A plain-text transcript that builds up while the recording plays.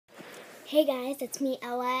Hey guys, it's me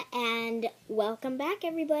Ella, and welcome back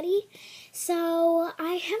everybody. So,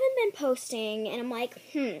 I haven't been posting, and I'm like,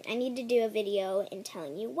 I need to do a video and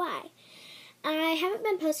telling you why. I haven't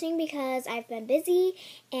been posting because I've been busy,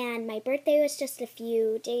 and my birthday was just a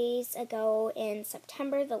few days ago in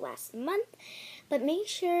September, the last month. But make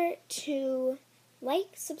sure to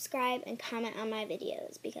like, subscribe, and comment on my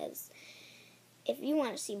videos, because if you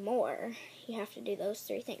want to see more, you have to do those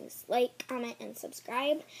three things. Like, comment, and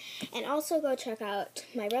subscribe. And also go check out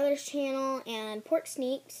my brother's channel and Pork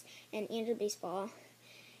Sneaks and Andrew Baseball.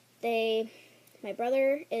 My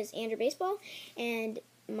brother is Andrew Baseball, and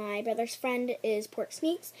my brother's friend is Pork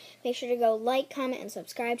Sneaks. Make sure to go like, comment, and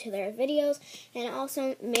subscribe to their videos. And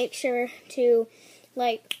also make sure to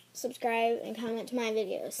like, subscribe, and comment to my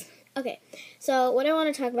videos. Okay, so what I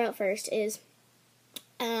want to talk about first is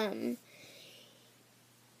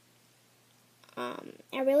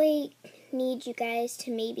I really need you guys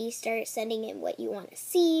to maybe start sending in what you want to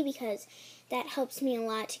see, because that helps me a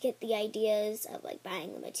lot to get the ideas of like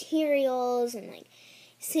buying the materials and like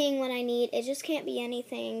seeing what I need. It just can't be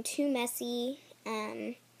anything too messy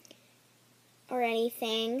or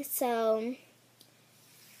anything. So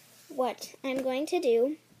what I'm going to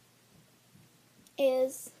do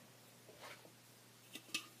is,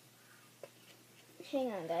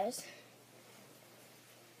 hang on guys.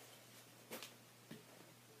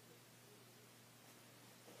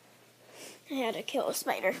 I had to kill a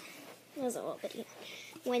spider. It was a little bitty.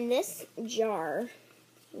 When this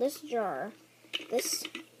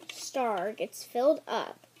star gets filled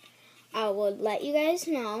up, I will let you guys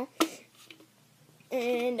know.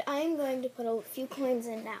 And I'm going to put a few coins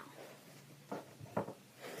in now.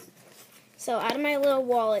 So out of my little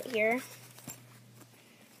wallet here,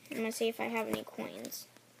 I'm going to see if I have any coins.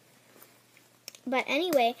 But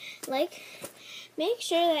anyway, like, make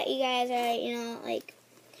sure that you guys are,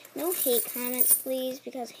 no hate comments, please,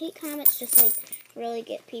 because hate comments just, really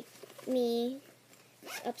get me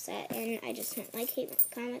upset, and I just don't like hate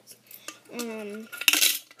comments. Alright,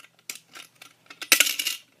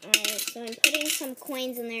 so I'm putting some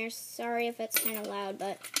coins in there. Sorry if it's kind of loud,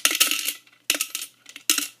 but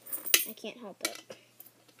I can't help it.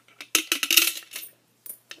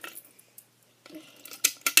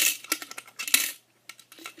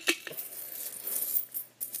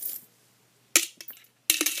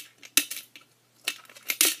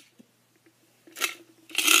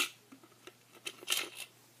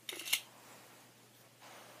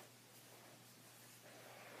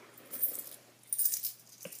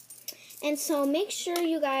 And so make sure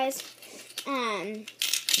you guys, I'm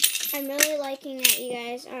really liking that you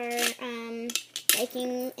guys are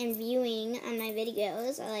liking and viewing on my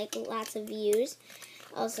videos. I like lots of views.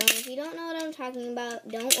 Also, if you don't know what I'm talking about,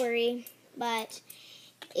 don't worry. But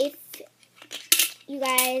if you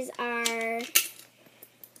guys are,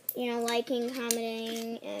 liking,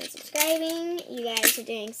 commenting, and subscribing, you guys are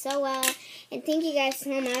doing so well. And thank you guys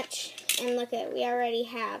so much. And look at, we already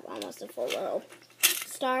have almost a full little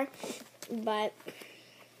star. But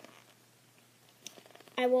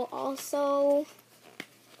I will also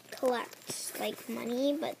collect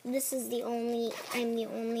money, but this is I'm the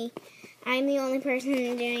only person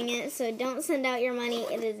doing it, so don't send out your money.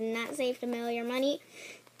 It is not safe to mail your money.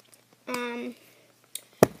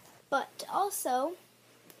 But also,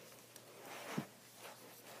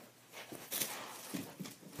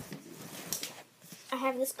 I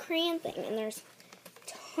have this crayon thing, and there's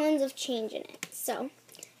tons of change in it. So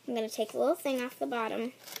I'm going to take the little thing off the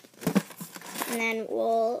bottom, and then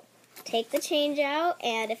we'll take the change out,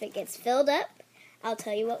 and if it gets filled up, I'll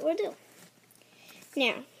tell you what we'll do.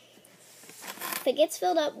 Now, if it gets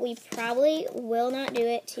filled up, we probably will not do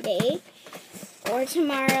it today, or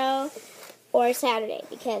tomorrow, or Saturday,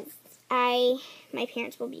 because my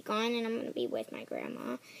parents will be gone, and I'm going to be with my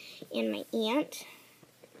grandma and my aunt.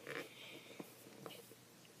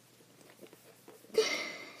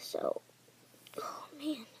 So, oh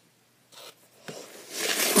man.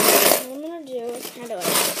 What I'm going to do is kind of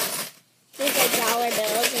there's dollar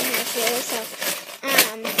bills in here too, so,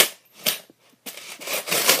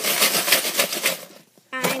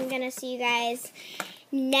 I'm going to see you guys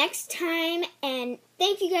next time, and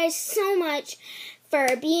thank you guys so much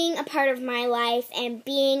for being a part of my life and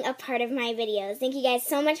being a part of my videos. Thank you guys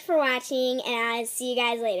so much for watching, and I'll see you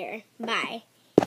guys later. Bye.